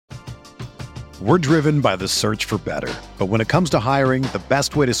We're driven by the search for better. But when it comes to hiring, the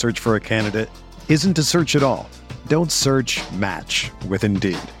best way to search for a candidate isn't to search at all. Don't search, match with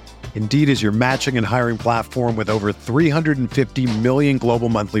Indeed. Indeed is your matching and hiring platform with over 350 million global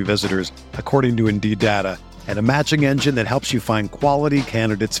monthly visitors, according to Indeed data, and a matching engine that helps you find quality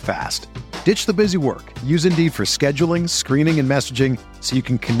candidates fast. Ditch the busy work. Use Indeed for scheduling, screening, and messaging so you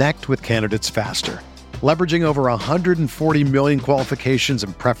can connect with candidates faster. Leveraging over 140 million qualifications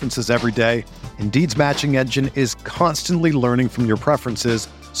and preferences every day, Indeed's matching engine is constantly learning from your preferences,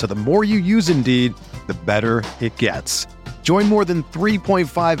 so the more you use Indeed, the better it gets. Join more than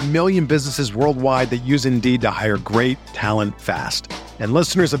 3.5 million businesses worldwide that use Indeed to hire great talent fast. And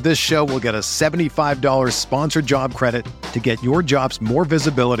listeners of this show will get a $75 sponsored job credit to get your jobs more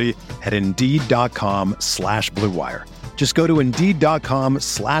visibility at Indeed.com/Blue Wire. Just go to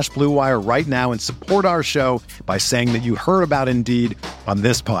Indeed.com/Blue Wire right now and support our show by saying that you heard about Indeed on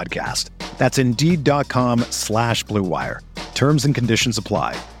this podcast. That's Indeed.com/Blue Wire. Terms and conditions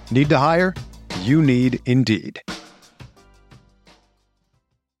apply. Need to hire? You need Indeed.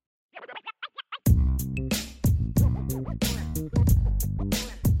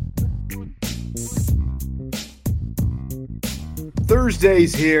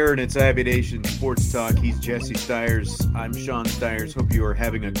 Thursday's here, and it's Abbey Nation Sports Talk. He's Jesse Stiers. I'm Sean Stiers. Hope you are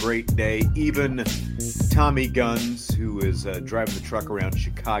having a great day. Even Tommy Guns, who is driving the truck around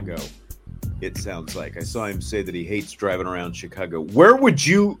Chicago, it sounds like. I saw him say that he hates driving around Chicago. Where would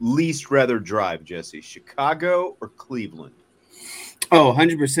you least rather drive, Jesse? Chicago or Cleveland? Oh,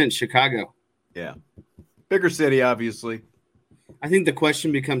 100% Chicago. Yeah. Bigger city, obviously. I think the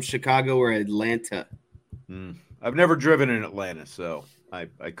question becomes Chicago or Atlanta. I've never driven in Atlanta, so I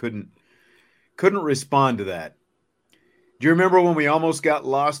couldn't respond to that. Do you remember when we almost got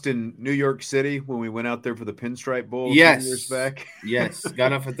lost in New York City when we went out there for the Pinstripe Bowl a few years back? Yes,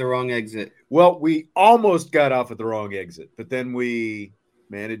 got off at the wrong exit. Well, we almost got off at the wrong exit, but then we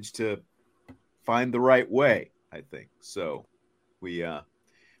managed to find the right way, I think. So we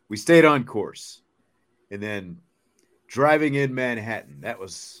stayed on course. And then driving in Manhattan, that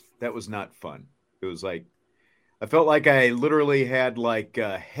was not fun. It was like I felt like I literally had like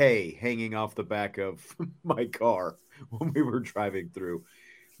hay hanging off the back of my car when we were driving through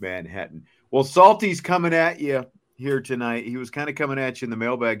Manhattan. Well, Salty's coming at you here tonight. He was kind of coming at you in the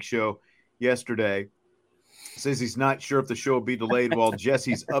mailbag show yesterday. Says he's not sure if the show will be delayed while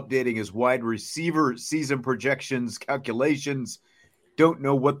Jesse's updating his wide receiver season projections, calculations. Don't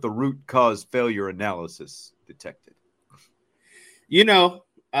know what the root cause failure analysis detected. You know,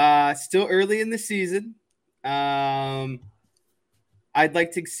 still early in the season. I'd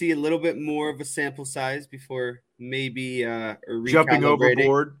like to see a little bit more of a sample size before maybe jumping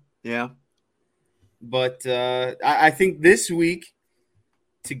overboard. Yeah. But I think this week,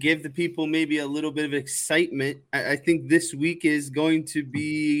 to give the people maybe a little bit of excitement, I think this week is going to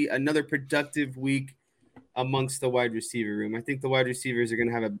be another productive week amongst the wide receiver room. I think the wide receivers are going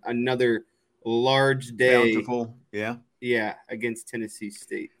to have another large day. Bountiful. Yeah. Yeah, against Tennessee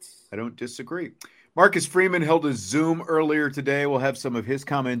State. I don't disagree. Marcus Freeman held a Zoom earlier today. We'll have some of his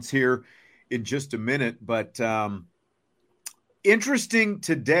comments here in just a minute. But interesting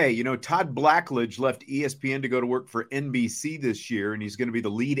today, you know, Todd Blackledge left ESPN to go to work for NBC this year, and he's going to be the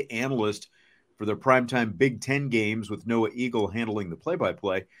lead analyst for their primetime Big Ten games with Noah Eagle handling the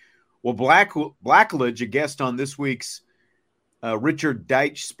play-by-play. Well, Blackledge, a guest on this week's Richard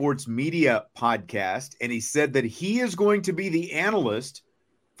Deitch Sports Media podcast, and he said that he is going to be the analyst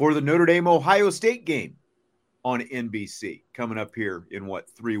for the Notre Dame-Ohio State game on NBC coming up here in,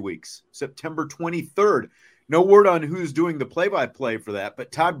 3 weeks? September 23rd. No word on who's doing the play-by-play for that,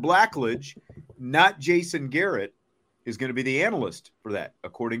 but Todd Blackledge, not Jason Garrett, is going to be the analyst for that,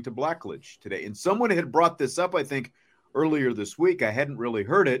 according to Blackledge today. And someone had brought this up, I think, earlier this week. I hadn't really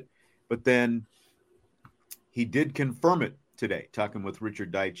heard it, but then he did confirm it today, talking with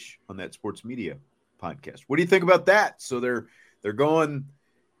Richard Deitch on that sports media podcast. What do you think about that? So they're going...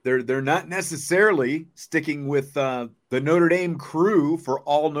 They're not necessarily sticking with the Notre Dame crew for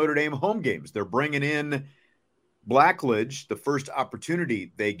all Notre Dame home games. They're bringing in Blackledge, the first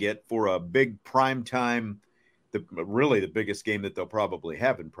opportunity they get for a big primetime, really the biggest game that they'll probably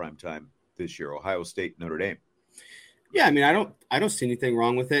have in primetime this year, Ohio State, Notre Dame. Yeah, I mean, I don't see anything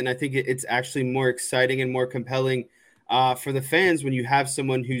wrong with it, and I think it's actually more exciting and more compelling for the fans when you have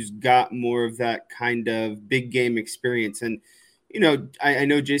someone who's got more of that kind of big game experience. And you know, I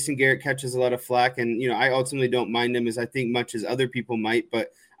know Jason Garrett catches a lot of flack, and, you know, I ultimately don't mind him as I think much as other people might,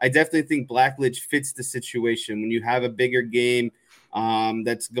 but I definitely think Blackledge fits the situation. When you have a bigger game,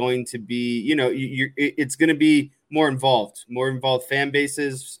 that's going to be, it's going to be more involved fan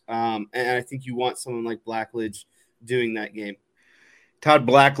bases. And I think you want someone like Blackledge doing that game. Todd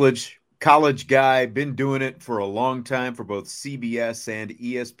Blackledge, college guy, been doing it for a long time for both CBS and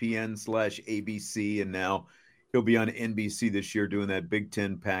ESPN/ABC, and now he'll be on NBC this year doing that Big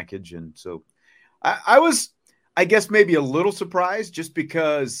Ten package. And so I was, I guess, maybe a little surprised, just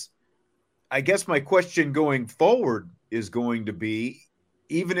because I guess my question going forward is going to be,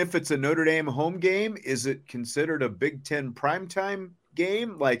 even if it's a Notre Dame home game, is it considered a Big Ten primetime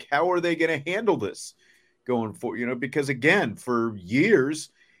game? Like, how are they going to handle this going forward? Because again, for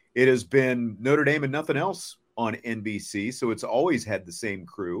years, it has been Notre Dame and nothing else on NBC. So it's always had the same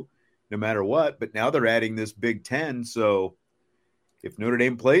crew no matter what. But now they're adding this Big Ten. So if Notre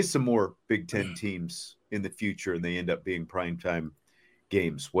Dame plays some more Big Ten teams in the future and they end up being primetime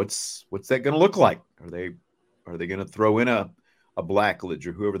games, what's that going to look like? Are they going to throw in a Blackledge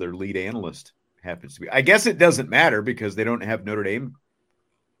or whoever their lead analyst happens to be? I guess it doesn't matter because they don't have Notre Dame,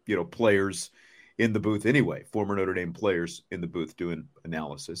 players in the booth anyway, former Notre Dame players in the booth doing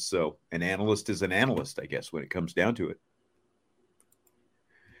analysis. So an analyst is an analyst, I guess, when it comes down to it.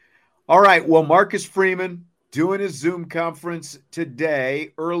 All right. Well, Marcus Freeman doing his Zoom conference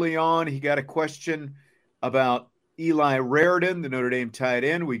today. Early on, he got a question about Eli Raridon, the Notre Dame tight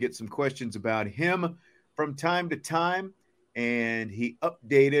end. We get some questions about him from time to time, and he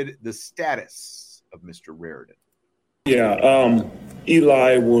updated the status of Mr. Raridon. Yeah,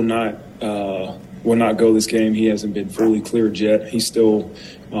 Eli will not go this game. He hasn't been fully cleared yet. He's still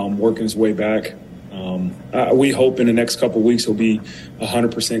working his way back. We hope in the next couple of weeks he'll be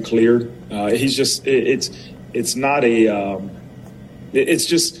 100% cleared. He's just it's not a it's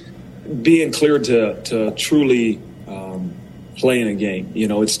just being cleared to truly play in a game.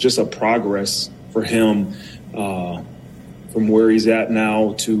 It's just a progress for him from where he's at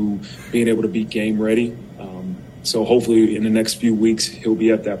now to being able to be game ready. So hopefully in the next few weeks, he'll be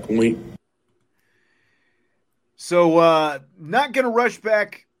at that point. So not going to rush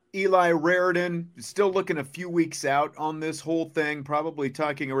back Eli Raridon. Still looking a few weeks out on this whole thing, probably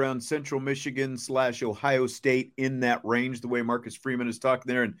talking around Central Michigan/Ohio State, in that range, the way Marcus Freeman is talking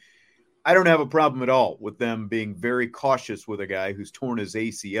there. And I don't have a problem at all with them being very cautious with a guy who's torn his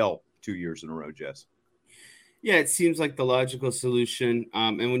ACL 2 years in a row, Jess. Yeah, it seems like the logical solution.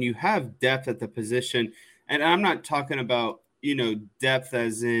 And when you have depth at the position, and I'm not talking about, depth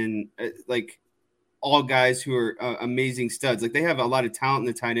as in like all guys who are amazing studs. Like, they have a lot of talent in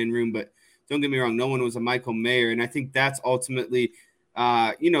the tight end room, but don't get me wrong, no one was a Michael Mayer. And I think that's ultimately,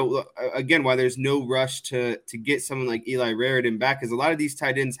 again, why there's no rush to get someone like Eli Raridon back, because a lot of these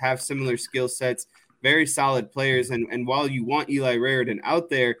tight ends have similar skill sets, very solid players. And while you want Eli Raridon out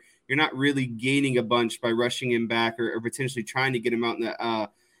there, you're not really gaining a bunch by rushing him back or potentially trying to get him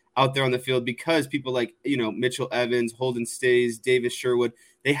out there on the field, because people like, Mitchell Evans, Holden Stays, Davis Sherwood,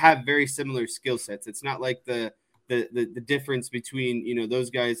 they have very similar skill sets. It's not like the difference between, those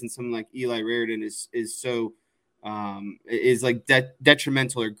guys and someone like Eli Raridon is so like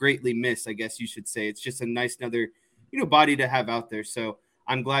detrimental or greatly missed, I guess you should say. It's just a nice another, body to have out there. So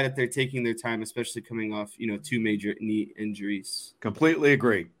I'm glad that they're taking their time, especially coming off, 2 major knee injuries. Completely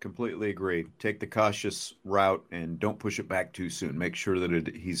agree. Take the cautious route and don't push it back too soon. Make sure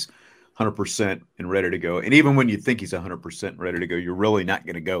that he's 100% and ready to go. And even when you think he's 100% ready to go, you're really not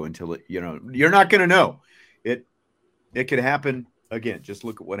going to go until you're not going to know. It could happen again. Just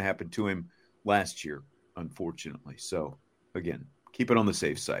look at what happened to him last year, unfortunately. So again, keep it on the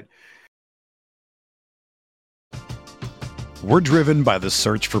safe side. We're driven by the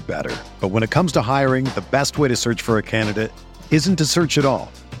search for better. But when it comes to hiring, the best way to search for a candidate isn't to search at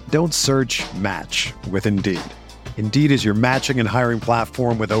all. Don't search, match with Indeed. Indeed is your matching and hiring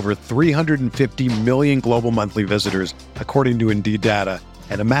platform with over 350 million global monthly visitors, according to Indeed data,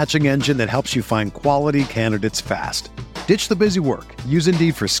 and a matching engine that helps you find quality candidates fast. Ditch the busy work. Use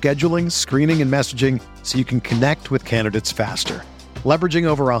Indeed for scheduling, screening, and messaging so you can connect with candidates faster. Leveraging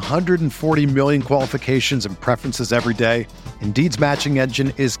over 140 million qualifications and preferences every day, Indeed's matching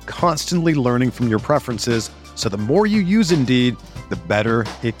engine is constantly learning from your preferences, so the more you use Indeed, the better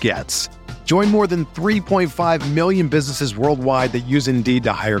it gets. Join more than 3.5 million businesses worldwide that use Indeed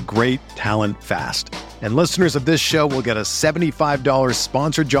to hire great talent fast. And listeners of this show will get a $75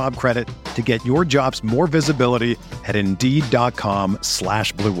 sponsored job credit to get your jobs more visibility at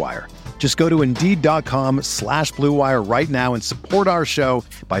Indeed.com/Blue Wire. Just go to Indeed.com/Blue Wire right now and support our show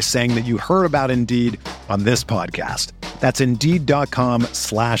by saying that you heard about Indeed on this podcast. That's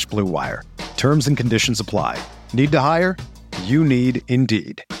Indeed.com/Blue Wire. Terms and conditions apply. Need to hire? You need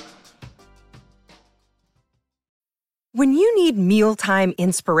Indeed. When you need mealtime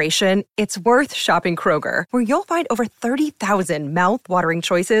inspiration, it's worth shopping Kroger, where you'll find over 30,000 mouth-watering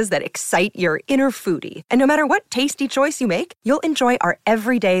choices that excite your inner foodie. And no matter what tasty choice you make, you'll enjoy our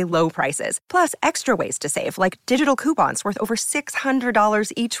everyday low prices, plus extra ways to save, like digital coupons worth over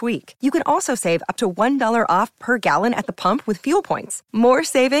 $600 each week. You can also save up to $1 off per gallon at the pump with fuel points. More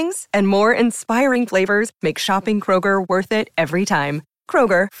savings and more inspiring flavors make shopping Kroger worth it every time.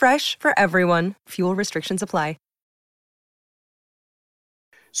 Kroger, fresh for everyone. Fuel restrictions apply.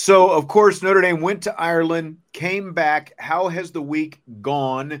 So, of course, Notre Dame went to Ireland, came back. How has the week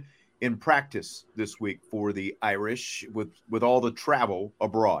gone in practice this week for the Irish with all the travel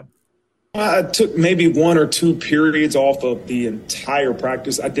abroad? I took maybe 1 or 2 periods off of the entire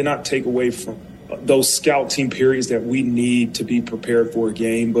practice. I did not take away from those scout team periods that we need to be prepared for a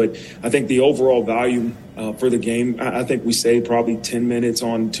game. But I think the overall value for the game, I think we saved probably 10 minutes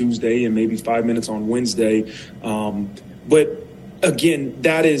on Tuesday and maybe 5 minutes on Wednesday. But again,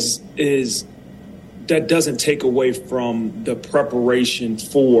 that that doesn't take away from the preparation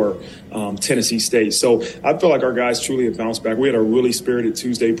for Tennessee State. So I feel like our guys truly have bounced back. We had a really spirited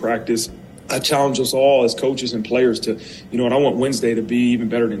Tuesday practice. I challenge us all as coaches and players to, and I want Wednesday to be even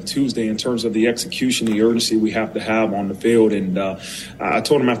better than Tuesday in terms of the execution, the urgency we have to have on the field. And I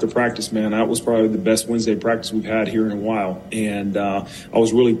told them after practice, man, that was probably the best Wednesday practice we've had here in a while. And I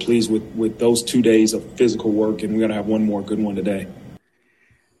was really pleased with those 2 days of physical work, and we got to have one more good one today.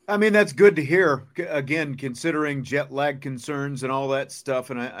 I mean, that's good to hear, again, considering jet lag concerns and all that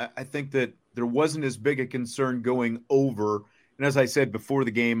stuff. And I think that there wasn't as big a concern going over. And as I said before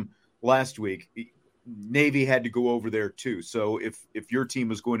the game last week, Navy had to go over there too. So if your team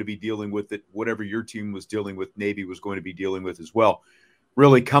was going to be dealing with it, whatever your team was dealing with, Navy was going to be dealing with as well.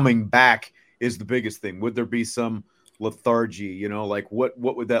 Really coming back is the biggest thing. Would there be some lethargy, like what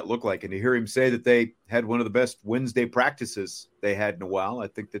would that look like? And to hear him say that they had one of the best Wednesday practices they had in a while, I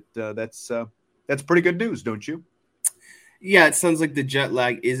think that that's pretty good news, don't you? Yeah, it sounds like the jet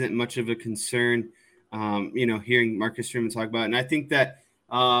lag isn't much of a concern, hearing Marcus Freeman talk about it. And I think that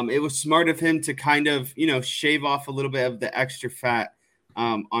it was smart of him to kind of, shave off a little bit of the extra fat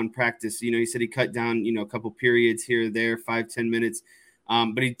on practice. He said he cut down, a couple periods here or there, 5-10 minutes.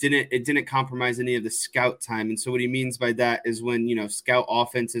 But it didn't compromise any of the scout time. And so what he means by that is when, scout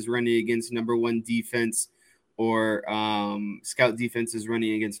offense is running against number one defense or scout defense is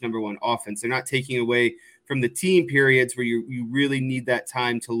running against number one offense. They're not taking away from the team periods where you really need that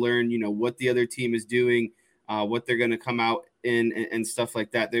time to learn, what the other team is doing, what they're going to come out in and stuff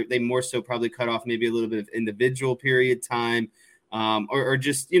like that. They more so probably cut off maybe a little bit of individual period time or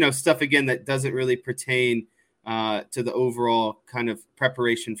just, stuff, again, that doesn't really pertain to the overall kind of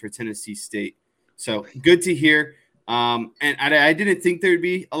preparation for Tennessee State. So good to hear. And I didn't think there'd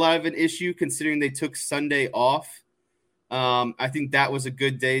be a lot of an issue considering they took Sunday off. I think that was a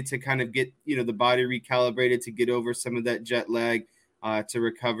good day to kind of get, the body recalibrated, to get over some of that jet lag, to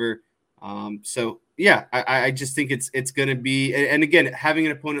recover. So yeah, I just think it's going to be, and again, having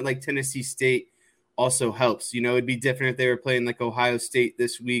an opponent like Tennessee State also helps. It'd be different if they were playing like Ohio State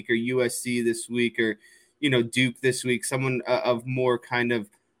this week or USC this week or, Duke this week, someone of more kind of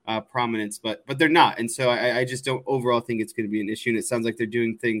prominence, but they're not. And so I just don't overall think it's going to be an issue. And it sounds like they're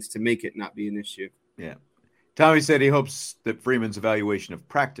doing things to make it not be an issue. Yeah. Tommy said he hopes that Freeman's evaluation of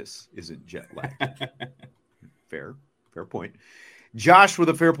practice isn't jet lag. Fair point. Josh with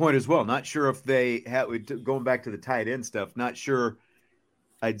a fair point as well. Not sure if they have, going back to the tight end stuff, not sure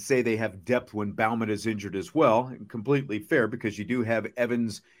I'd say they have depth when Bauman is injured as well. And completely fair because you do have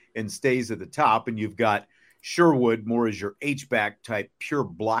Evans and Stays at the top, and you've got Sherwood more as your H-back type, pure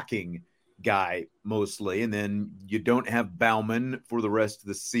blocking guy mostly. And then you don't have Bauman for the rest of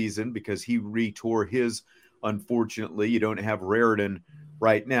the season because he retore his, unfortunately. You don't have Raridon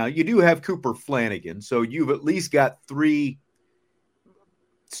right now. You do have Cooper Flanagan. So you've at least got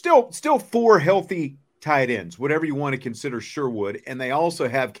still 4 healthy tight ends, whatever you want to consider Sherwood. And they also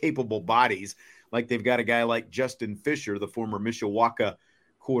have capable bodies. Like they've got a guy like Justin Fisher, the former Mishawaka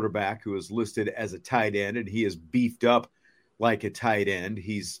quarterback, who is listed as a tight end, and he is beefed up like a tight end.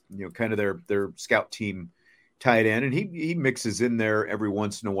 He's, kind of their scout team tight end, and he mixes in there every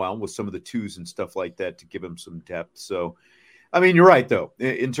once in a while with some of the twos and stuff like that to give him some depth. So, I mean, you're right, though.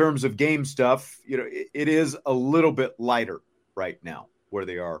 In terms of game stuff, it is a little bit lighter right now where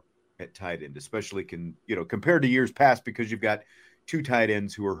they are at tight end, especially compared to years past, because you've got 2 tight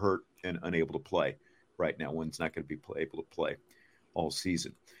ends who are hurt and unable to play right now. One's not going to be able to play all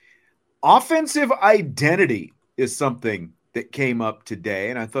season. Offensive identity is something that came up today,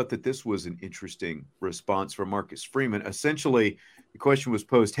 and I thought that this was an interesting response from Marcus Freeman. Essentially, the question was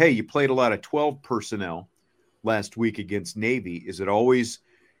posed, hey, you played a lot of 12 personnel last week against Navy. Is it always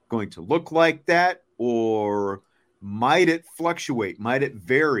going to look like that, or might it fluctuate? Might it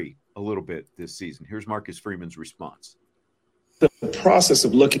vary a little bit this season? Here's Marcus Freeman's response. The process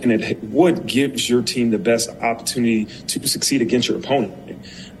of looking at what gives your team the best opportunity to succeed against your opponent.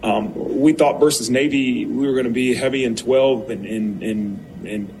 We thought versus Navy, we were going to be heavy in 12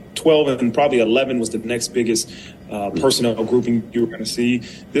 and 12 and probably 11 was the next biggest personnel grouping you were going to see.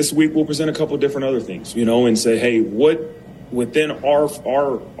 This week, we'll present a couple of different other things, and say, hey, what within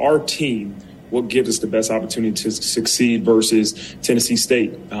our team, what gives us the best opportunity to succeed versus Tennessee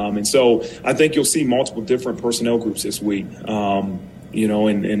State. And so I think you'll see multiple different personnel groups this week,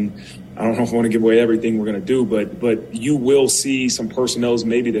 and I don't know if I want to give away everything we're going to do, but you will see some personnels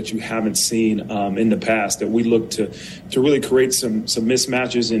maybe that you haven't seen in the past that we look to really create some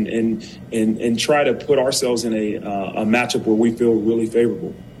mismatches and try to put ourselves in a matchup where we feel really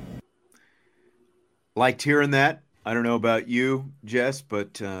favorable. Liked hearing that. I don't know about you, Jess,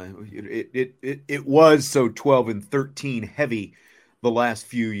 but it was so 12 and 13 heavy the last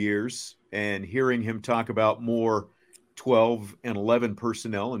few years, and hearing him talk about more 12 and 11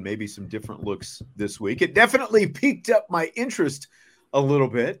 personnel and maybe some different looks this week, it definitely piqued up my interest a little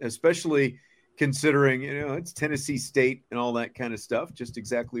bit, especially considering, it's Tennessee State and all that kind of stuff, just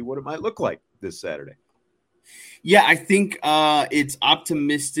exactly what it might look like this Saturday. Yeah, I think it's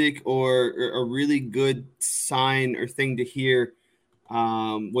optimistic or a really good sign or thing to hear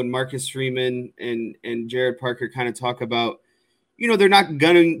when Marcus Freeman and Jared Parker kind of talk about, they're not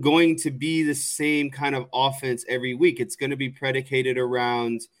going to be the same kind of offense every week. It's going to be predicated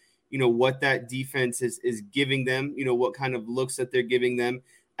around, what that defense is giving them, what kind of looks that they're giving them,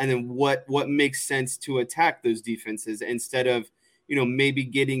 and then what makes sense to attack those defenses instead of, maybe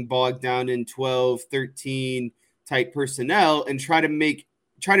getting bogged down in 12, 13 type personnel and try to make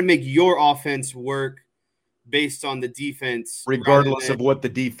your offense work based on the defense, regardless of what the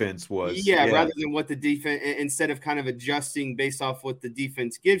defense was. Yeah, rather than what the defense, instead of kind of adjusting based off what the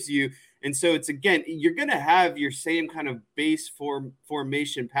defense gives you. And so it's, again, you're going to have your same kind of base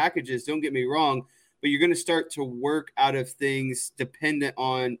formation packages. Don't get me wrong, but you're going to start to work out of things dependent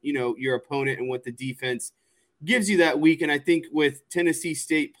on, your opponent and what the defense gives you that week. And I think with Tennessee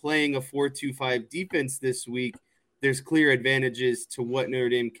State playing a 4-2-5 defense this week, there's clear advantages to what Notre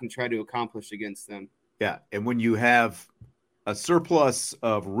Dame can try to accomplish against them. Yeah, and when you have a surplus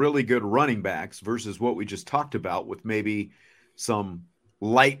of really good running backs versus what we just talked about with maybe some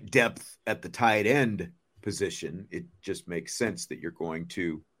light depth at the tight end position, it just makes sense that you're going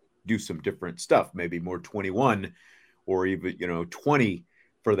to do some different stuff, maybe more 21 or even, 20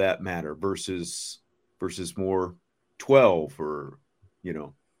 for that matter versus more 12 or,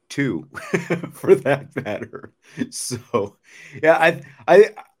 2 for that matter. So, yeah,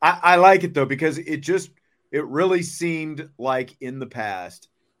 I like it though, because it really seemed like in the past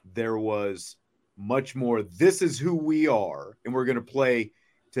there was much more, this is who we are, and we're going to play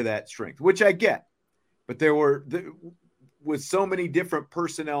to that strength, which I get. But with so many different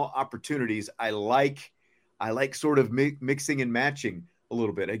personnel opportunities, I like sort of mixing and matching a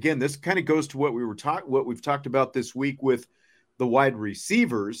little bit. Again, this kind of goes to what we've talked about this week with the wide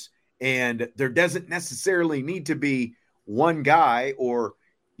receivers, and there doesn't necessarily need to be one guy, or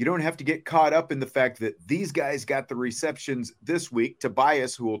you don't have to get caught up in the fact that these guys got the receptions this week.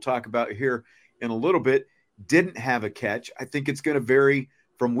 Tobias, who we'll talk about here in a little bit, didn't have a catch. I think it's going to vary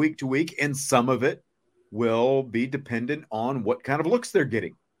from week to week, and some of it will be dependent on what kind of looks they're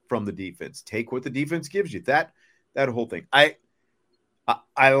getting from the defense. Take what the defense gives you. That whole thing. I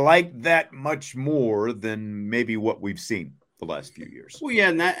like that much more than maybe what we've seen the last few years. Well, yeah,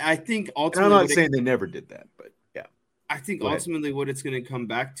 and that I think ultimately, and I'm not saying they never did that, but yeah. I think ultimately what it's going to come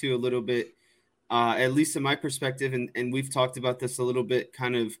back to a little bit, at least in my perspective, and we've talked about this a little bit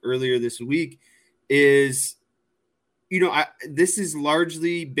kind of earlier this week, is, this is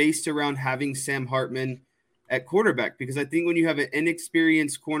largely based around having Sam Hartman at quarterback, because I think when you have an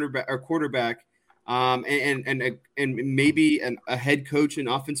inexperienced quarterback, and maybe a head coach and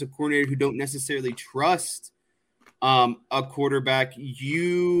offensive coordinator who don't necessarily trust a quarterback,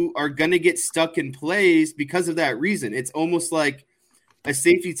 you are going to get stuck in plays because of that reason. It's almost like a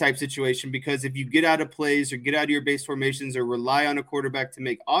safety type situation, because if you get out of plays or get out of your base formations or rely on a quarterback to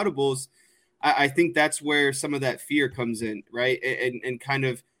make audibles, I think that's where some of that fear comes in, right? And kind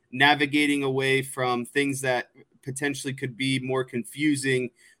of navigating away from things that potentially could be more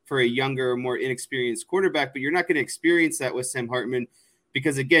confusing for a younger or more inexperienced quarterback. But you're not going to experience that with Sam Hartman,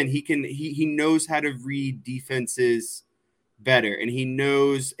 because again, he knows how to read defenses better, and he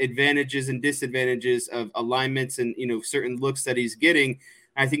knows advantages and disadvantages of alignments and certain looks that he's getting.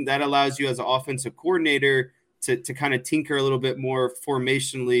 I think that allows you as an offensive coordinator to kind of tinker a little bit more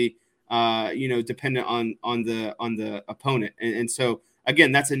formationally, dependent on the opponent. And so,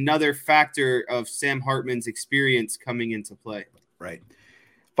 again, that's another factor of Sam Hartman's experience coming into play. Right.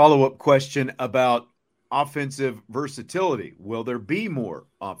 Follow-up question about offensive versatility. Will there be more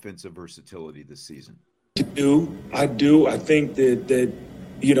offensive versatility this season? I do. I think that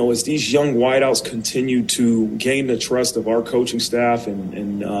as these young wideouts continue to gain the trust of our coaching staff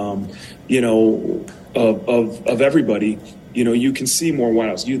and of everybody, you can see more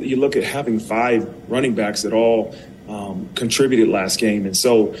wideouts. You look at having 5 running backs that all contributed last game. And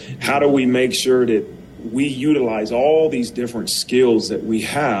so how do we make sure that we utilize all these different skills that we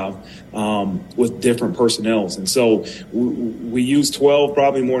have with different personnels? And so we used 12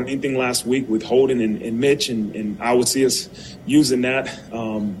 probably more than anything last week with Holden and Mitch, and I would see us using that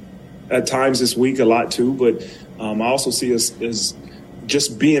at times this week a lot too. But I also see us as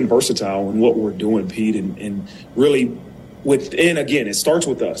just being versatile in what we're doing, Pete, and really within, again, it starts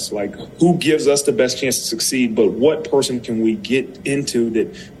with us, like who gives us the best chance to succeed, but what person can we get into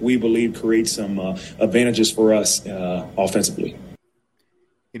that we believe creates some advantages for us offensively.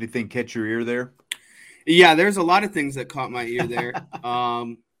 Anything catch your ear there? Yeah, there's a lot of things that caught my ear there.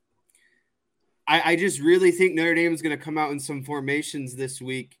 I just really think Notre Dame is going to come out in some formations this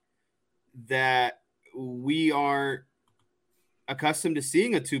week that we are accustomed to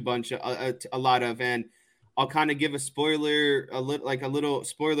seeing a lot of, and I'll kind of give a little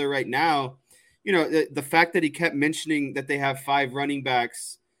spoiler right now. The fact that he kept mentioning that they have 5 running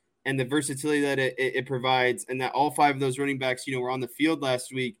backs and the versatility that it provides, and that all 5 of those running backs, were on the field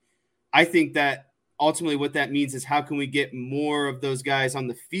last week. I think that ultimately what that means is how can we get more of those guys on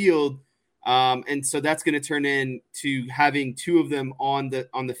the field? And so that's going to turn into having 2 of them on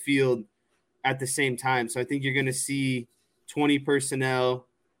the field at the same time. So I think you're going to see 20 personnel.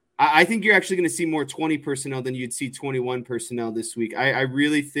 I think you're actually going to see more 20 personnel than you'd see 21 personnel this week. I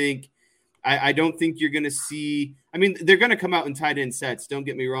really think I don't think you're going to see – I mean, they're going to come out in tight end sets, don't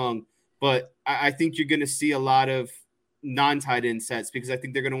get me wrong, but I think you're going to see a lot of non-tight end sets because I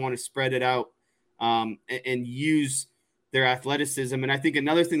think they're going to want to spread it out and use their athleticism. And I think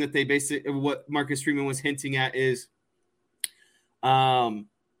another thing that they basically – what Marcus Freeman was hinting at is you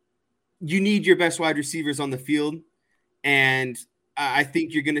need your best wide receivers on the field, and – I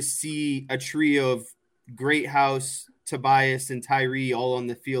think you're going to see a trio of Greathouse, Tobias, and Tyree all on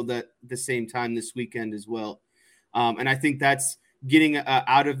the field at the same time this weekend as well. And I think that's getting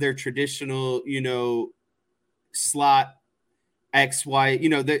out of their traditional, slot X, Y,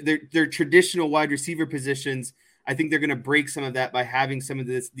 their traditional wide receiver positions. I think they're going to break some of that by having some of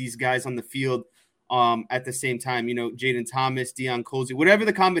these guys on the field at the same time. Jaden Thomas, Deion Colsey, whatever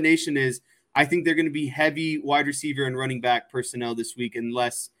the combination is. I think they're going to be heavy wide receiver and running back personnel this week and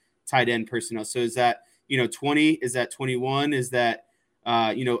less tight end personnel. So is that, 20? Is that 21? Is that,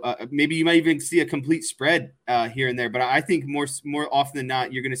 maybe you might even see a complete spread here and there. But I think more often than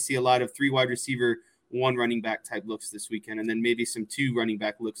not, you're going to see a lot of 3 wide receiver, 1 running back type looks this weekend, and then maybe some 2 running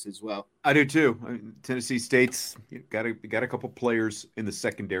back looks as well. I do too. Tennessee State's got a couple players in the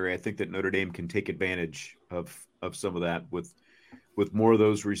secondary. I think that Notre Dame can take advantage of some of that with more of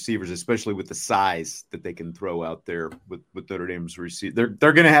those receivers, especially with the size that they can throw out there with Notre Dame's receiver.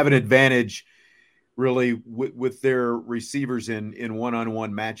 They're going to have an advantage really with their receivers in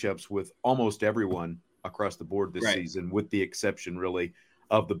one-on-one matchups with almost everyone across the board this season, with the exception really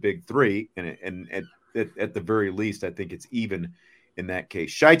of the big 3. And at the very least, I think it's even in that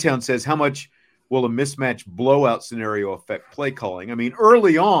case. Chi-Town says, how much will a mismatch blowout scenario affect play calling? I mean,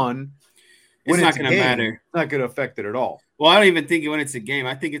 early on, it's not going to matter. It's not going to affect it at all. Well, I don't even think when it's a game.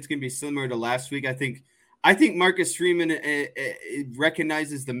 I think it's going to be similar to last week. I think Marcus Freeman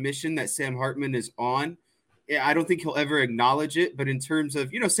recognizes the mission that Sam Hartman is on. I don't think he'll ever acknowledge it, but in terms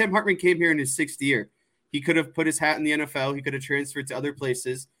of, Sam Hartman came here in his 6th year. He could have put his hat in the NFL. He could have transferred to other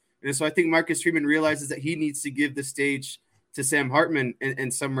places. And so I think Marcus Freeman realizes that he needs to give the stage to Sam Hartman in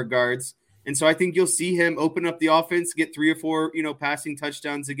some regards. And so I think you'll see him open up the offense, get 3 or 4, passing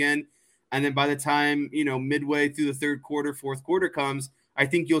touchdowns again. And then by the time, midway through the 3rd quarter, 4th quarter comes, I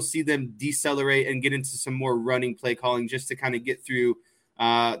think you'll see them decelerate and get into some more running play calling just to kind of get through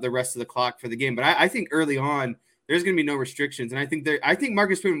the rest of the clock for the game. But I think early on, there's going to be no restrictions. And I think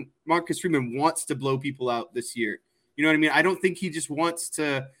Marcus Freeman wants to blow people out this year. You know what I mean? I don't think he just wants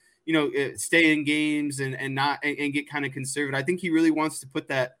to, stay in games and get kind of conservative. I think he really wants to put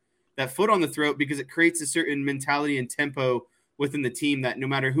that foot on the throat because it creates a certain mentality and tempo within the team that no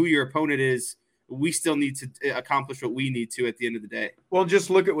matter who your opponent is, we still need to accomplish what we need to at the end of the day. Well,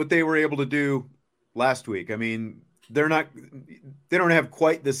 just look at what they were able to do last week. I mean, they don't have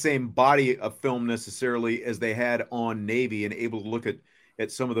quite the same body of film necessarily as they had on Navy, and able to look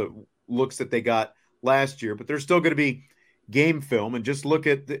at some of the looks that they got last year, but there's still going to be game film. And just look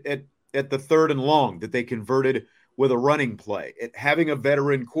at the 3rd and long that they converted with a running play. Having a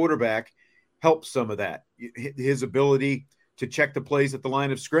veteran quarterback helps some of that. His ability to check the plays at the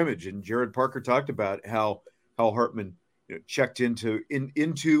line of scrimmage. And Jared Parker talked about how Hartman checked into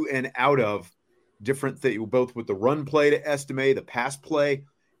and out of different things, both with the run play to estimate, the pass play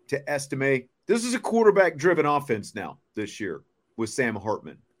to estimate. This is a quarterback-driven offense now this year with Sam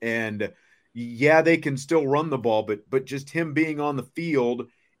Hartman. And yeah, they can still run the ball, but just him being on the field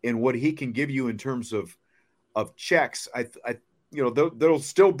and what he can give you in terms of checks, there'll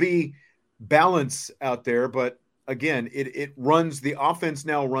still be balance out there. But again, the offense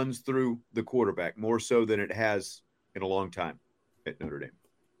now runs through the quarterback more so than it has in a long time at Notre Dame.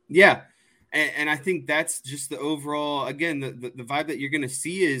 Yeah. And I think that's just the overall, again, the vibe that you're going to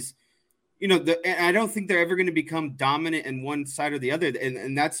see is, and I don't think they're ever going to become dominant in one side or the other.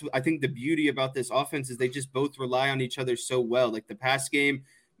 And that's, I think, the beauty about this offense is they just both rely on each other so well. Like the pass game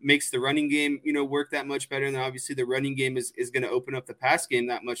makes the running game, work that much better. And then obviously the running game is going to open up the pass game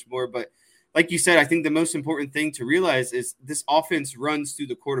that much more. But like you said, I think the most important thing to realize is this offense runs through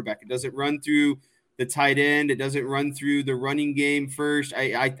the quarterback. It doesn't run through the tight end. It doesn't run through the running game first.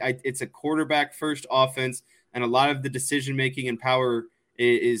 It's a quarterback first offense, and a lot of the decision making and power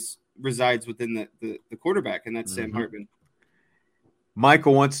resides within the quarterback, and that's Sam Hartman.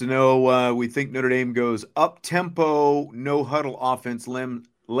 Michael wants to know, we think Notre Dame goes up tempo, no huddle offense.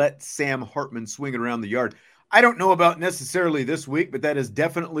 Let Sam Hartman swing it around the yard. I don't know about necessarily this week, but that is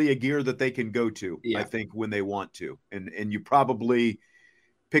definitely a gear that they can go to. I think when they want to, and you probably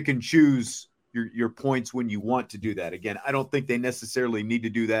pick and choose your points when you want to do that. Again, I don't think they necessarily need to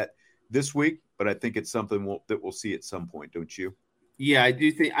do that this week, but I think it's something that we'll see at some point, don't you? Yeah, I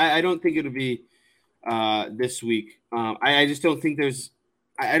do think. I don't think it'll be this week. I just don't think there's.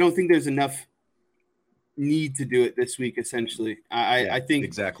 I don't think there's enough need to do it this week. Essentially, I think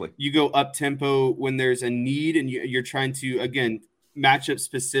exactly. You go up tempo when there's a need, and you're trying to again matchup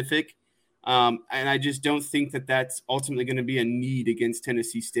specific. And I just don't think that's ultimately going to be a need against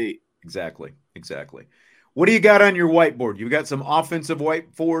Tennessee State. Exactly. What do you got on your whiteboard? You've got some offensive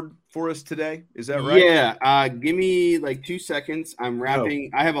whiteboard for us today. Is that right? Yeah. Give me like 2 seconds. I'm wrapping.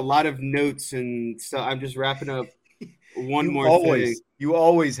 I have a lot of notes, and so I'm just wrapping up one more thing. You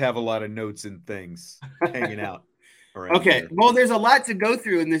always have a lot of notes and things hanging out. Okay. There. Well, there's a lot to go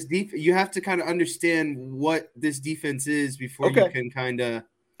through in this defense. You have to kind of understand what this defense is before you can kind of.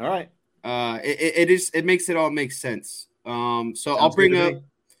 All right. It makes it all make sense. So Sounds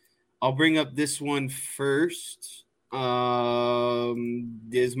I'll bring up this one first.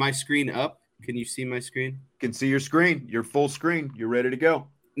 Is my screen up? Can you see my screen? Can see your screen. Your full screen. You're ready to go.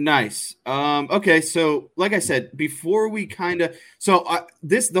 Nice. Okay. So like I said, before we the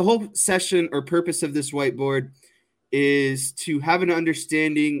whole session or purpose of this whiteboard is to have an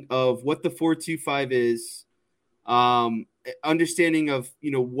understanding of what the 4-2-5 is, understanding of,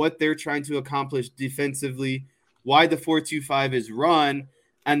 what they're trying to accomplish defensively, why the 4-2-5 is run.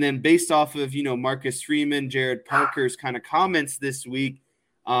 And then based off of, Marcus Freeman, Jared Parker's kind of comments this week,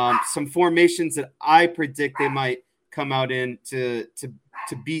 some formations that I predict they might come out in to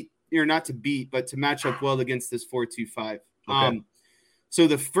beat, or not to beat, but to match up well against this 4-2-5. Okay. So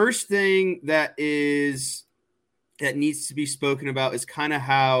the first thing that needs to be spoken about is kind of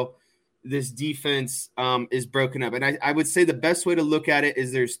how this defense is broken up. And I would say the best way to look at it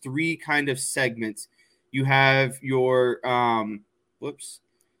is there's 3 kind of segments. You have your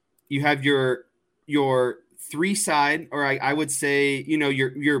you have your 3 side, or I would say,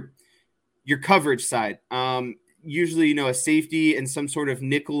 your coverage side. Usually, a safety and some sort of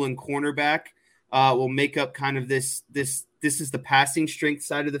nickel and cornerback will make up kind of this is the passing strength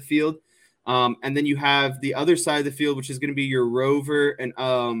side of the field. And then you have the other side of the field, which is going to be your rover. And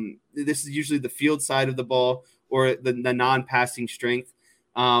this is usually the field side of the ball, or the non-passing strength.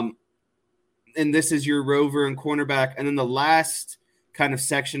 And this is your rover and cornerback. And then the last kind of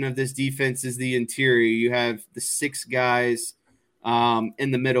section of this defense is the interior. You have the 6 guys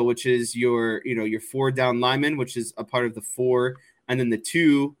in the middle, which is your 4 down linemen, which is a part of the 4. And then the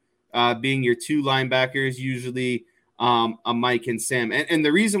 2 being your 2 linebackers, usually a Mike and Sam. And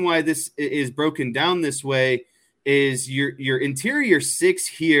the reason why this is broken down this way is your interior 6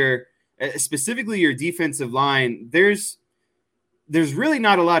 here, specifically your defensive line. There's really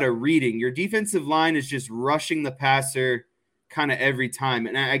not a lot of reading. Your defensive line is just rushing the passer kind of every time.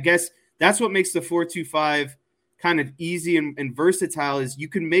 And I guess that's what makes the 4-2-5 kind of easy and versatile, is you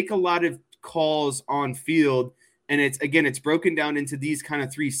can make a lot of calls on field And it's broken down into these kind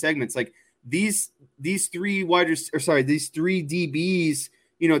of three segments. Like these three these three DBs,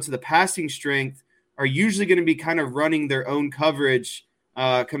 to the passing strength are usually going to be kind of running their own coverage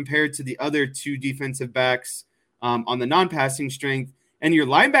compared to the other two defensive backs on the non-passing strength. And your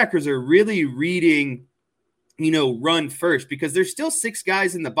linebackers are really reading, run first, because there's still 6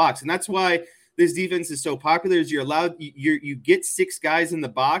 guys in the box. And that's why this defense is so popular, is you get 6 guys in the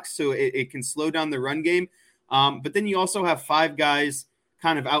box, so it can slow down the run game. But then you also have 5 guys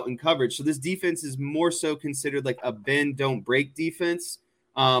kind of out in coverage. So this defense is more so considered like a bend, don't break defense,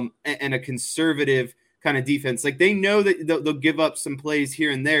 and a conservative kind of defense. Like they know that they'll give up some plays here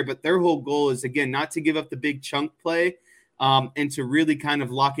and there, but their whole goal is, again, not to give up the big chunk play, and to really kind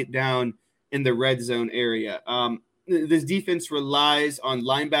of lock it down in the red zone area. This defense relies on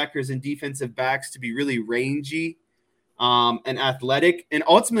linebackers and defensive backs to be really rangy and athletic. And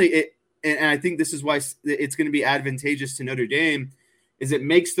ultimately, and I think this is why it's going to be advantageous to Notre Dame, is it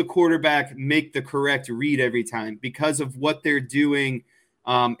makes the quarterback make the correct read every time because of what they're doing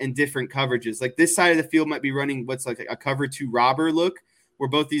in different coverages. Like this side of the field might be running what's like a cover 2 robber look, where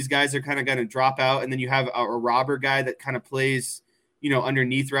both these guys are kind of going to drop out, and then you have a robber guy that kind of plays,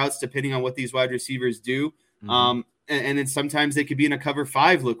 underneath routes depending on what these wide receivers do. Mm-hmm. And then sometimes they could be in a cover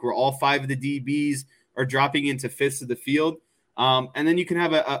 5 look where all 5 of the DBs are dropping into fifths of the field. And then you can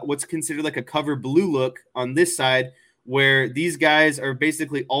have a what's considered like a cover blue look on this side, where these guys are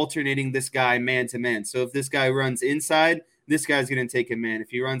basically alternating this guy man to man. So if this guy runs inside, this guy's going to take him man. If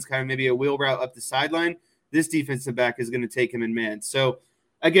he runs kind of maybe a wheel route up the sideline, this defensive back is going to take him in man. So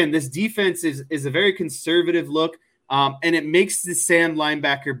again, this defense is a very conservative look. And it makes the Sam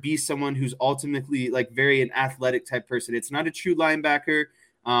linebacker be someone who's ultimately like very an athletic type person. It's not a true linebacker.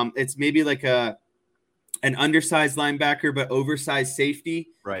 It's maybe like an undersized linebacker, but oversized safety,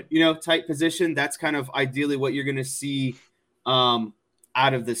 right? Type position. That's kind of ideally what you're going to see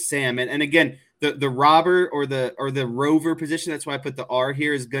out of the Sam. And again, the robber or the rover position, that's why I put the R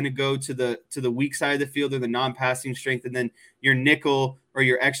here, is going to go to the weak side of the field or the non-passing strength. And then your nickel or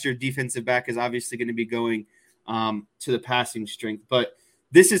your extra defensive back is obviously going to be going to the passing strength. But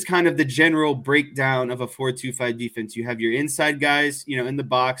this is kind of the general breakdown of a 4-2-5 defense. You have your inside guys, in the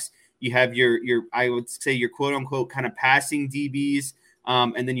box. You have your I would say your quote unquote kind of passing DBs,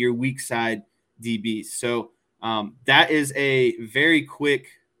 and then your weak side DBs. So that is a very quick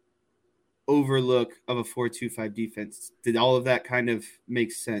overlook of a 4-2-5 defense. Did all of that kind of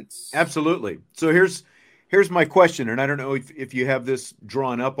make sense? Absolutely. So here's my question, and I don't know if you have this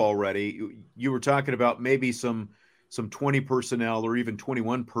drawn up already. You were talking about maybe some 20 personnel or even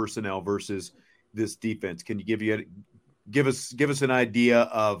 21 personnel versus this defense. Can you give us an idea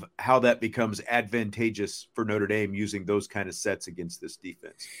of how that becomes advantageous for Notre Dame using those kind of sets against this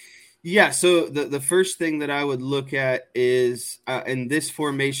defense? Yeah, so the first thing that I would look at is in this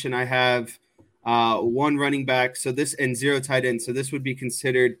formation I have 1 running back, so this, and 0 tight end. So this would be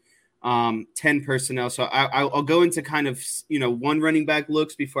considered 10 personnel. So I'll go into kind of 1 running back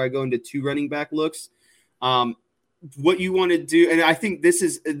looks before I go into 2 running back looks. What you want to do, and I think this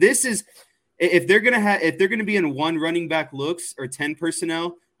is if they're gonna be in 1 running back looks or 10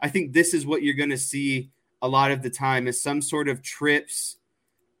 personnel, I think this is what you're gonna see a lot of the time, is some sort of trips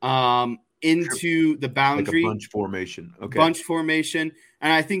into the boundary, like a bunch formation. Okay, bunch formation,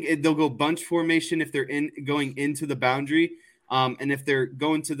 and I think they'll go bunch formation if they're going into the boundary. And if they're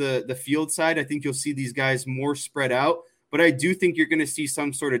going to the field side, I think you'll see these guys more spread out. But I do think you're going to see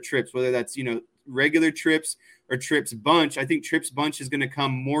some sort of trips, whether that's, regular trips or trips bunch. I think trips bunch is going to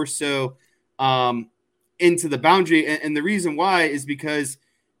come more so into the boundary. And the reason why is because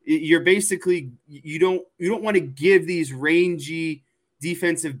you're basically, you don't want to give these rangy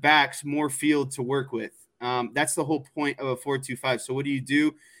defensive backs more field to work with. That's the whole point of a 4-2-5. So what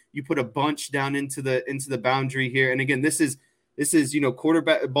do? You put a bunch down into the boundary here. And again, this is,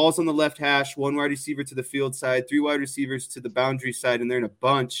 quarterback balls on the left hash, 1 wide receiver to the field side, 3 wide receivers to the boundary side, and they're in a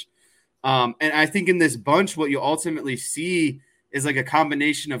bunch. And I think in this bunch, what you ultimately see is like a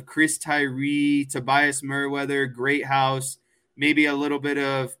combination of Chris Tyree, Tobias Merriweather, Greathouse, maybe a little bit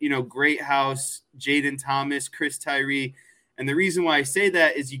of, Greathouse, Jaden Thomas, Chris Tyree. And the reason why I say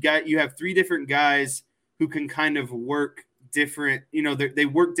that is you have 3 different guys who can kind of work different, they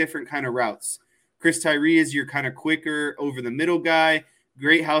work different kind of routes. Chris Tyree is your kind of quicker over the middle guy.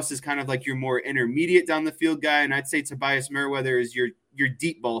 Greathouse is kind of like your more intermediate down the field guy. And I'd say Tobias Merriweather is your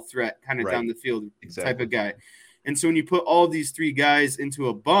deep ball threat kind of down the field type of guy. And so when you put all these 3 guys into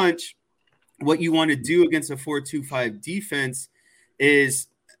a bunch, what you want to do against a 4-2-5 defense is,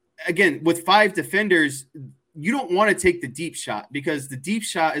 again, with 5 defenders, you don't want to take the deep shot, because the deep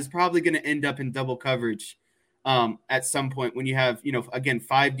shot is probably going to end up in double coverage at some point when you have, again,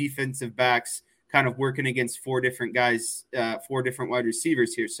 5 defensive backs kind of working against 4 different guys, 4 different wide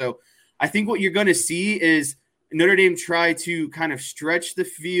receivers here. So I think what you're going to see is Notre Dame try to kind of stretch the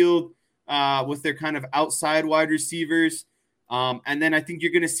field with their kind of outside wide receivers. And then I think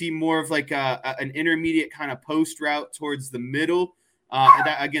you're going to see more of like an intermediate kind of post route towards the middle.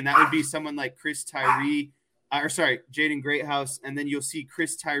 That would be someone like Jaden Greathouse. And then you'll see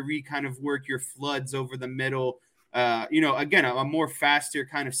Chris Tyree kind of work your floods over the middle. Again, a more faster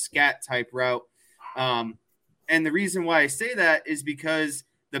kind of scat type route. And the reason why I say that is because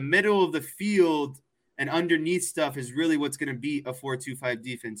the middle of the field and underneath stuff is really what's going to beat a 4-2-5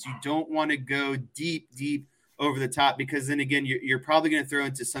 defense. You don't want to go deep over the top, because then again, you're probably going to throw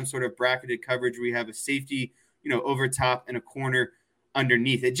into some sort of bracketed coverage where you have a safety, over top and a corner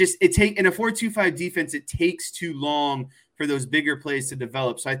underneath. In a 4-2-5 defense, it takes too long for those bigger plays to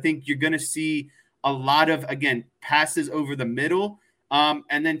develop. So I think you're going to see a lot of, again, passes over the middle.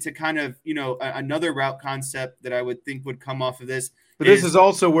 And then to kind of, another route concept that I would think would come off of this. But this is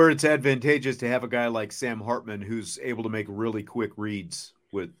also where it's advantageous to have a guy like Sam Hartman who's able to make really quick reads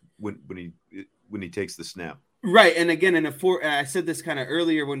when he takes the snap. Right. And again, I said this kind of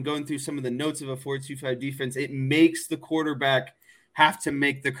earlier when going through some of the notes of a 4-2-5 defense, it makes the quarterback have to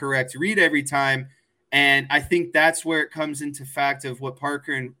make the correct read every time. And I think that's where it comes into fact of what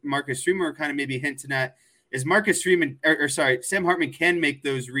Parker and Marcus Freeman are kind of maybe hinting at is Sam Hartman can make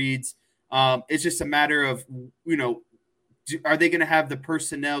those reads. It's just a matter of, are they going to have the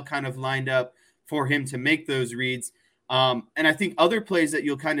personnel kind of lined up for him to make those reads? And I think other plays that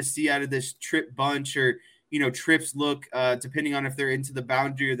you'll kind of see out of this trip bunch or, trips look, depending on if they're into the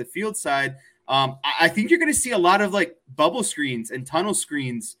boundary or the field side, I think you're going to see a lot of like bubble screens and tunnel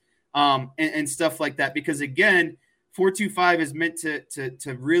screens and stuff like that. Because again, 4-2-5 is meant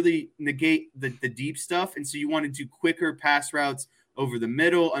to really negate the deep stuff. And so you want to do quicker pass routes over the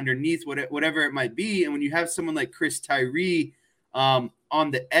middle, underneath, whatever it might be. And when you have someone like Chris Tyree on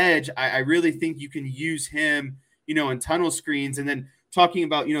the edge, I really think you can use him, in tunnel screens. And then talking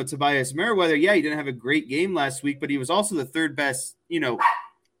about, Tobias Merriweather, yeah, he didn't have a great game last week, but he was also the third best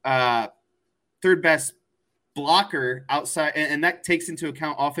blocker outside. And that takes into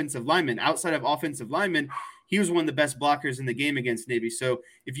account offensive linemen. Outside of offensive linemen, he was one of the best blockers in the game against Navy. So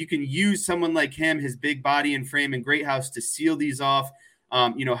if you can use someone like him, his big body and frame and Greathouse to seal these off,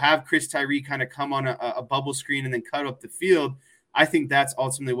 have Chris Tyree kind of come on a bubble screen and then cut up the field, I think that's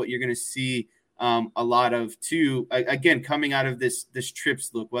ultimately what you're going to see a lot of too, again, coming out of this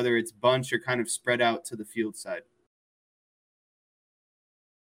trips look, whether it's bunch or kind of spread out to the field side.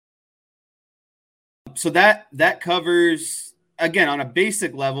 So that covers, again, on a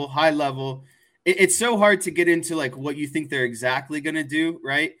basic level, high level. It's so hard to get into like what you think they're exactly going to do,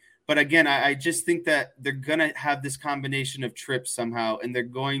 right? But again, I just think that they're going to have this combination of trips somehow, and they're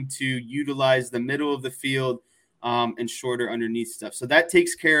going to utilize the middle of the field and shorter underneath stuff. So that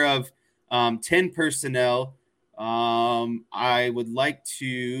takes care of 10 personnel. I would like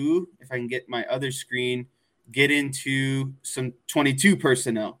to, if I can get my other screen, get into some 22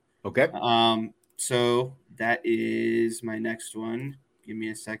 personnel. Okay. So that is my next one. Give me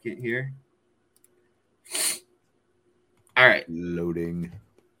a second here. All right. Loading.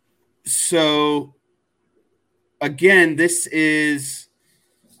 So again, this is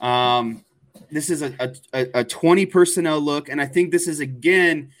a 20 personnel look. And I think this is,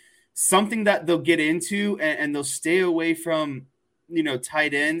 again, something that they'll get into and they'll stay away from,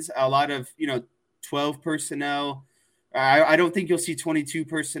 tight ends, a lot of, 12 personnel. I don't think you'll see 22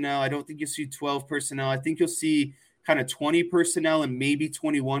 personnel. I don't think you'll see 12 personnel. I think you'll see kind of 20 personnel and maybe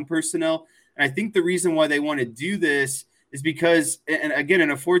 21 personnel. And I think the reason why they want to do this is because, and again,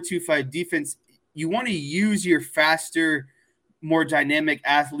 in a 4-2-5 defense, you want to use your faster, more dynamic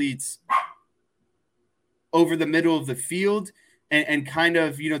athletes over the middle of the field and kind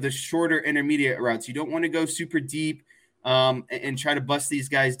of, the shorter intermediate routes. You don't want to go super deep and try to bust these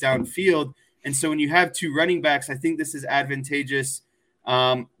guys downfield. And so when you have 2 running backs, I think this is advantageous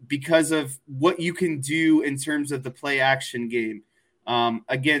because of what you can do in terms of the play action game.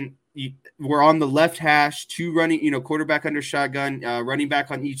 Again, we're on the left hash, 2 running, quarterback under shotgun, running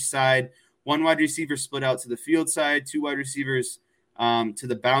back on each side, 1 wide receiver split out to the field side, 2 wide receivers to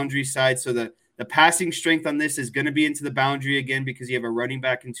the boundary side. So the passing strength on this is going to be into the boundary again because you have a running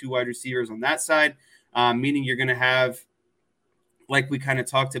back and 2 wide receivers on that side, meaning you're going to have, like we kind of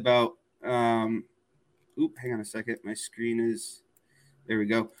talked about. Hang on a second. My screen is – there we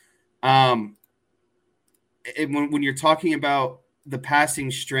go. When you're talking about the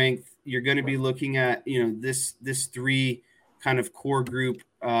passing strength, you're going to be looking at, this 3 kind of core group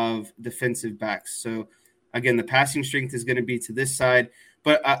of defensive backs. So Again, the passing strength is going to be to this side.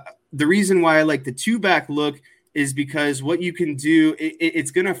 But the reason why I like the 2-back look is because what you can do,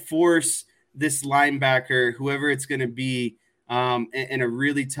 it's going to force this linebacker, whoever it's going to be, in a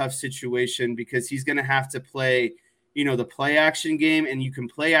really tough situation, because he's going to have to play, the play action game, and you can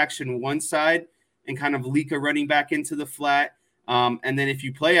play action one side and kind of leak a running back into the flat. And then if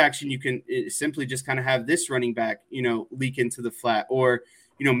you play action, you can simply just kind of have this running back, leak into the flat. Or,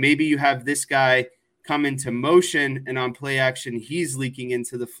 maybe you have this guy come into motion, and on play action, he's leaking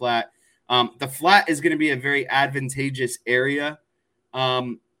into the flat. The flat is going to be a very advantageous area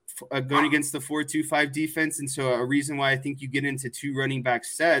going against the 4-2-5 defense. And so a reason why I think you get into 2 running back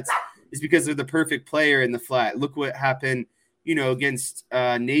sets is because they're the perfect player in the flat. Look what happened, against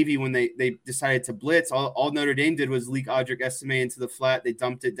Navy when they decided to blitz. All Notre Dame did was leak Audric Estime into the flat. They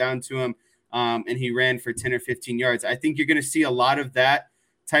dumped it down to him, and he ran for 10 or 15 yards. I think you're going to see a lot of that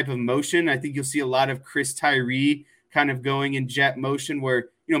type of motion. I think you'll see a lot of Chris Tyree kind of going in jet motion where,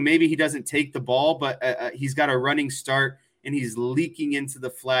 maybe he doesn't take the ball, but he's got a running start and he's leaking into the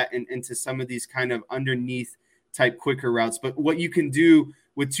flat and into some of these kind of underneath type quicker routes. But what you can do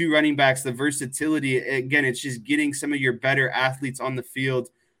with 2 running backs, the versatility, again, it's just getting some of your better athletes on the field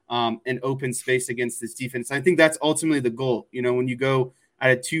in open space against this defense. I think that's ultimately the goal. When you go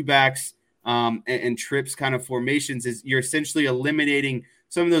out of 2 backs and trips kind of formations, is you're essentially eliminating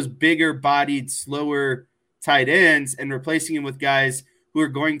some of those bigger bodied, slower tight ends and replacing them with guys who are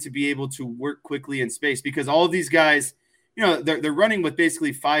going to be able to work quickly in space, because all of these guys, they're running with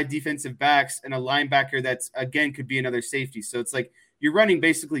basically 5 defensive backs and a linebacker that's, again, could be another safety. So it's like you're running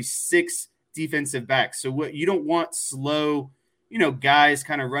basically 6 defensive backs. So what you don't want slow, guys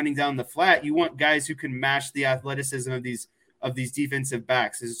kind of running down the flat. You want guys who can match the athleticism of these defensive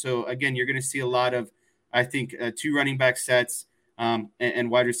backs. And so again, you're going to see a lot of, I think, 2 running back sets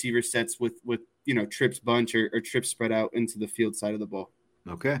and wide receiver sets with trips bunch or trips spread out into the field side of the ball.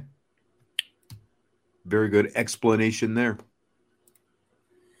 Okay. Very good explanation there.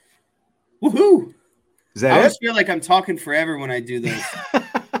 Woohoo! Is that I always it? feel like I'm talking forever when I do this.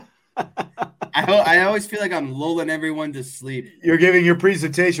 I always feel like I'm lulling everyone to sleep. You're giving your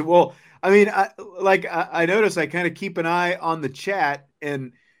presentation. Well, I mean, I notice I kind of keep an eye on the chat,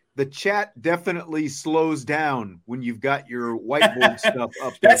 and the chat definitely slows down when you've got your whiteboard stuff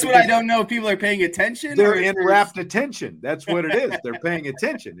up there. That's what I don't know. People are paying attention. They're in rapt attention. That's what it is. They're paying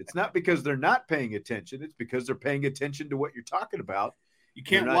attention. It's not because they're not paying attention. It's because they're paying attention to what you're talking about. You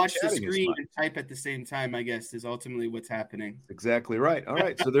can't watch the screen and type at the same time, I guess, is ultimately what's happening. Exactly right. All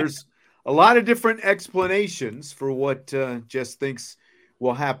right. So there's a lot of different explanations for what Jess thinks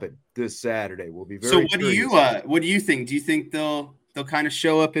will happen this Saturday. We'll be very. So what do you think? Do you think they'll kind of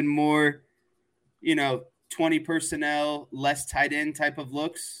show up in more, 20 personnel, less tight end type of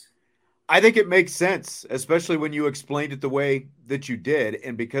looks? I think it makes sense, especially when you explained it the way that you did.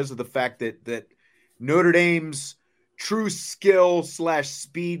 And because of the fact that Notre Dame's true skill /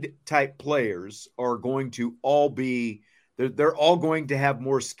 speed type players are going to all be, they're all going to have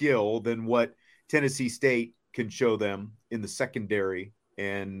more skill than what Tennessee State can show them in the secondary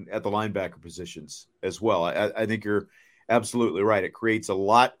and at the linebacker positions as well. I think you're absolutely right. It creates a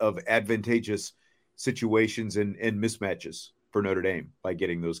lot of advantageous situations and mismatches for Notre Dame by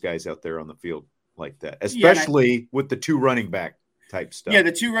getting those guys out there on the field like that, especially with the 2 running back type stuff. Yeah,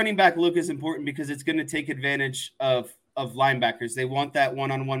 the 2 running back look is important because it's going to take advantage of linebackers. They want that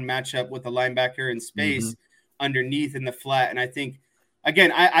one-on-one matchup with a linebacker in space underneath in the flat. And I think,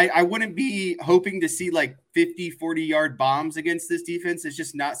 again, I wouldn't be hoping to see like 50, 40-yard bombs against this defense. It's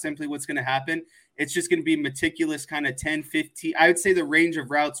just not simply what's going to happen. It's just going to be meticulous kind of 10, 15. I would say the range of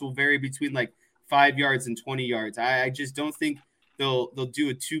routes will vary between like 5 yards and 20 yards. I just don't think they'll do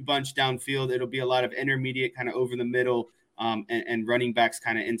a 2 bunch downfield. It'll be a lot of intermediate kind of over the middle and running backs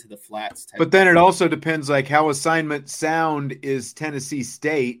kind of into the flats. But then it also depends like how assignment sound is Tennessee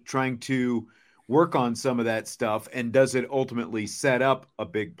State trying to work on some of that stuff, and does it ultimately set up a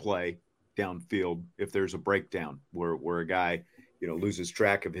big play downfield if there's a breakdown where a guy loses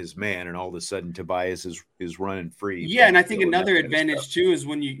track of his man and all of a sudden Tobias is running free. Yeah, and I think another advantage too is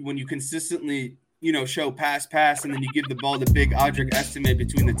when you consistently show pass and then you give the ball to big Audric Estime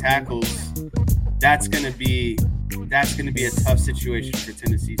between the tackles. That's gonna be a tough situation for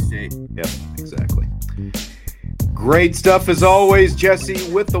Tennessee State. Yep, exactly. Great stuff as always,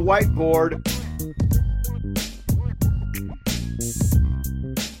 Jesse, with the whiteboard.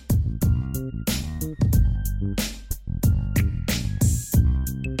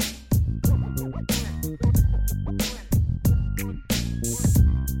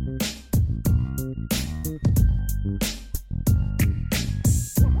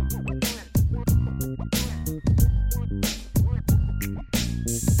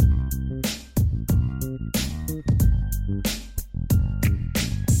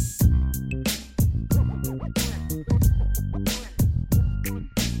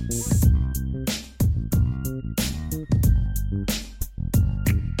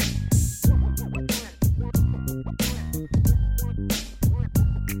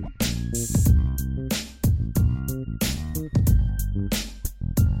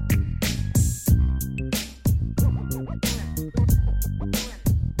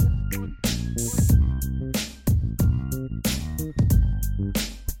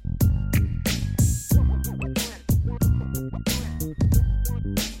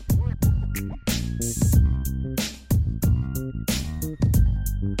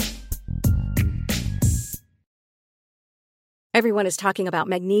 Everyone is talking about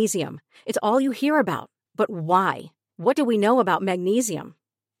magnesium. It's all you hear about. But why? What do we know about magnesium?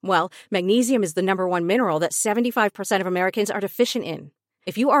 Well, magnesium is the number one mineral that 75% of Americans are deficient in.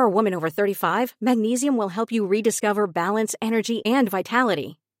 If you are a woman over 35, magnesium will help you rediscover balance, energy, and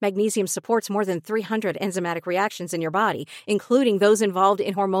vitality. Magnesium supports more than 300 enzymatic reactions in your body, including those involved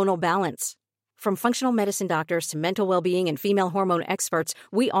in hormonal balance. From functional medicine doctors to mental well-being and female hormone experts,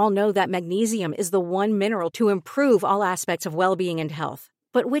 we all know that magnesium is the one mineral to improve all aspects of well-being and health.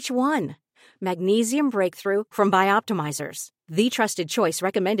 But which one? Magnesium Breakthrough from Bioptimizers, the trusted choice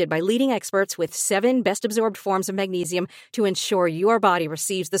recommended by leading experts with 7 best-absorbed forms of magnesium to ensure your body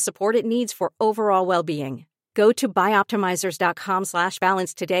receives the support it needs for overall well-being. Go to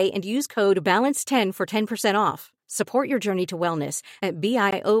bioptimizers.com/balance today and use code BALANCE10 for 10% off. Support your journey to wellness at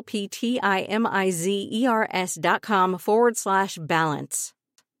bioptimizers.com/balance.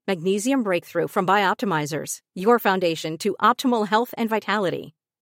 Magnesium Breakthrough from Bioptimizers, your foundation to optimal health and vitality.